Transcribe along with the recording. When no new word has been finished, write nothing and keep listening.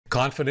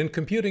Confident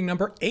computing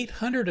number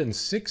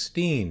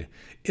 816.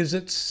 Is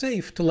it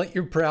safe to let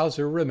your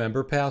browser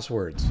remember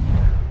passwords?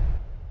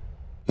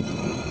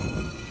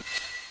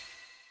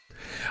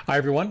 Hi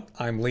everyone,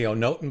 I'm Leo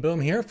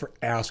Notenboom here for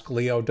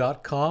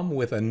askleo.com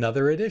with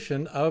another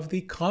edition of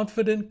the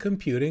Confident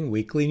Computing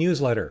Weekly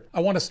Newsletter. I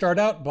want to start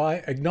out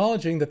by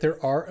acknowledging that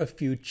there are a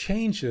few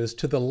changes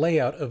to the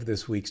layout of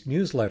this week's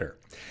newsletter.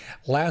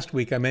 Last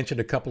week I mentioned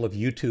a couple of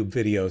YouTube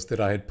videos that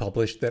I had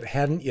published that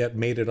hadn't yet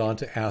made it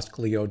onto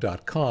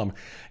askleo.com,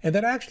 and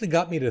that actually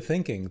got me to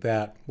thinking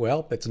that,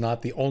 well, it's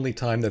not the only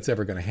time that's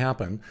ever going to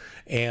happen,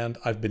 and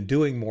I've been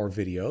doing more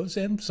videos,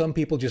 and some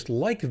people just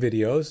like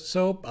videos,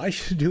 so I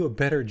should do a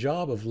better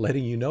job of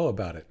letting you know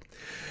about it.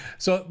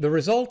 So the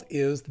result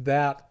is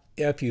that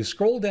if you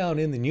scroll down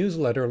in the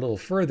newsletter a little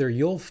further,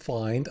 you'll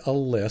find a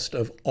list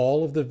of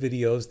all of the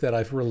videos that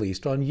I've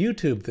released on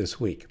YouTube this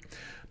week.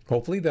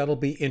 Hopefully that'll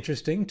be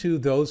interesting to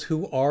those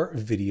who are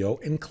video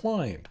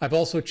inclined. I've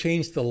also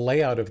changed the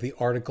layout of the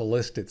article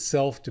list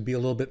itself to be a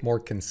little bit more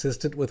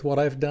consistent with what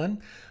I've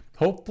done.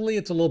 Hopefully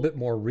it's a little bit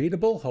more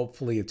readable.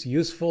 Hopefully it's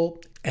useful.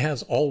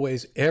 As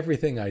always,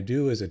 everything I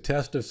do is a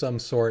test of some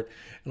sort,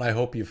 and I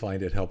hope you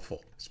find it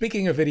helpful.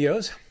 Speaking of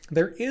videos,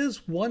 there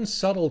is one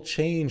subtle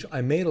change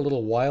I made a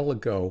little while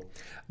ago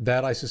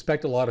that I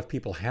suspect a lot of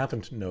people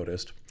haven't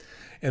noticed,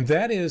 and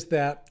that is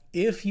that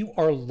if you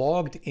are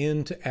logged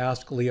into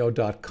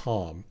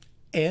askleo.com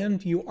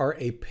and you are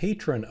a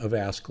patron of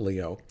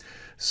Askleo,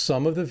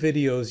 some of the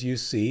videos you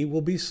see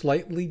will be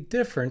slightly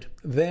different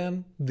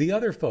than the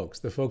other folks,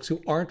 the folks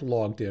who aren't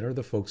logged in or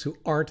the folks who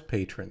aren't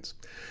patrons.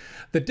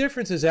 The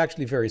difference is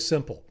actually very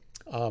simple.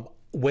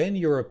 When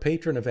you're a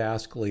patron of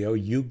Askleo,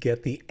 you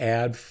get the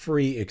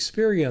ad-free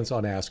experience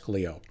on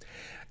Askleo,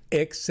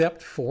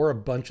 except for a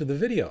bunch of the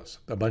videos.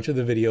 A bunch of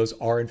the videos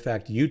are in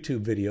fact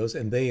YouTube videos,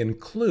 and they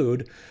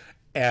include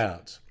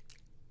ads.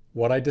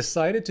 What I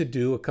decided to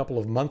do a couple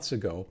of months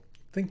ago,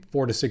 I think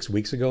 4 to 6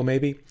 weeks ago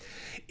maybe,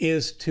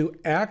 is to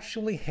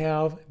actually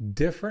have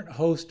different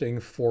hosting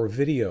for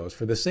videos,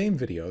 for the same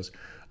videos,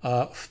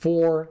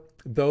 for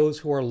those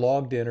who are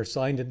logged in or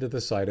signed into the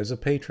site as a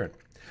patron.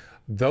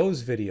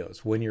 Those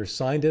videos, when you're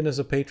signed in as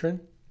a patron,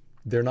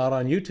 they're not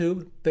on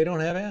YouTube, they don't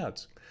have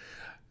ads.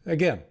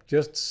 Again,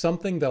 just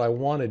something that I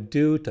want to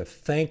do to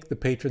thank the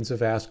patrons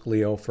of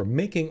Askleo for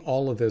making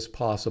all of this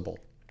possible.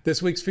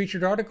 This week's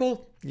featured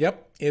article,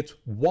 yep, it's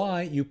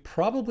why you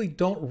probably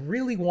don't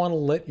really want to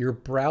let your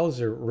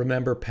browser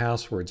remember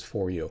passwords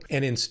for you,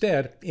 and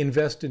instead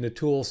invest in a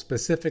tool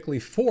specifically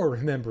for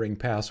remembering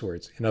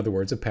passwords. In other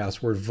words, a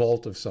password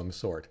vault of some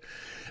sort.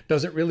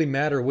 Doesn't really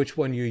matter which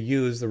one you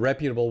use, the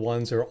reputable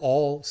ones are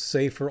all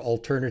safer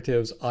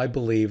alternatives, I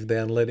believe,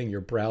 than letting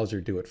your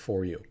browser do it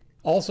for you.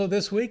 Also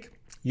this week,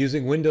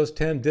 using Windows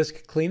 10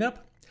 Disk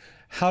Cleanup,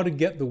 how to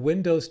get the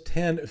Windows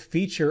 10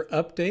 feature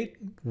update,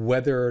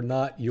 whether or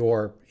not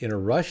you're in a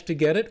rush to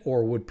get it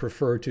or would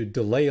prefer to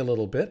delay a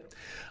little bit.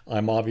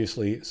 I'm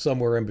obviously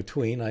somewhere in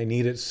between. I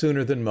need it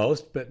sooner than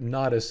most, but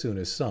not as soon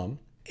as some.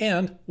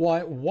 And why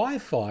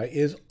Wi-Fi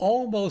is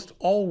almost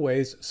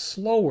always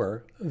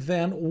slower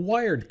than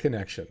wired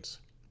connections.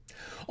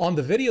 On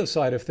the video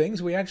side of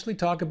things, we actually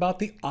talk about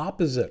the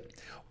opposite.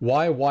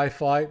 Why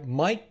Wi-Fi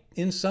might,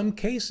 in some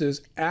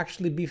cases,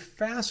 actually be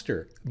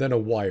faster than a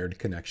wired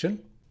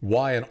connection.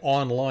 Why an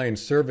online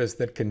service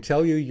that can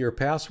tell you your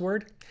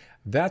password,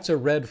 that's a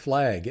red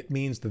flag. It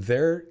means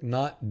they're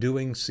not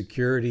doing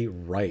security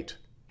right.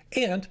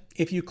 And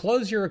if you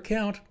close your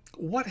account,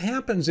 what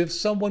happens if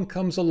someone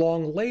comes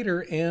along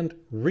later and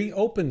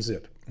reopens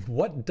it?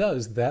 What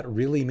does that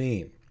really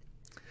mean?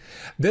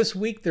 This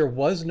week, there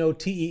was no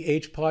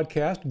TEH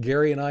podcast.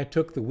 Gary and I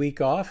took the week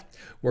off.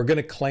 We're going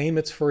to claim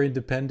it's for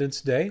Independence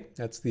Day.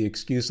 That's the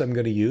excuse I'm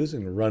going to use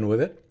and run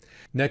with it.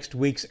 Next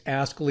week's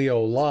Ask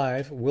Leo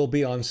Live will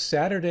be on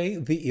Saturday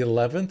the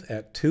 11th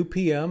at 2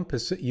 p.m.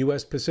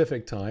 U.S.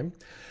 Pacific time.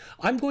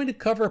 I'm going to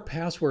cover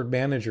password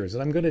managers,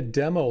 and I'm going to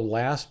demo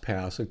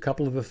LastPass, a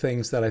couple of the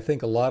things that I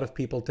think a lot of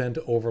people tend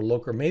to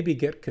overlook or maybe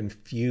get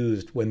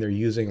confused when they're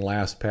using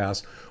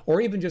LastPass or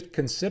even just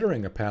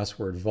considering a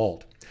password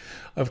vault.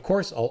 Of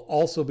course, I'll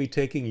also be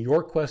taking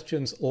your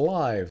questions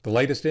live. The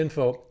latest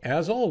info,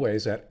 as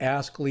always, at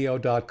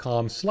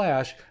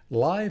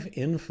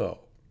askleo.com/liveinfo.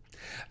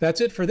 That's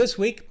it for this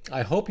week.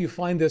 I hope you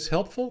find this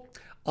helpful.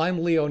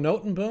 I'm Leo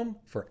Notenboom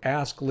for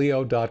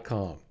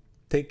askleo.com.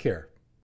 Take care.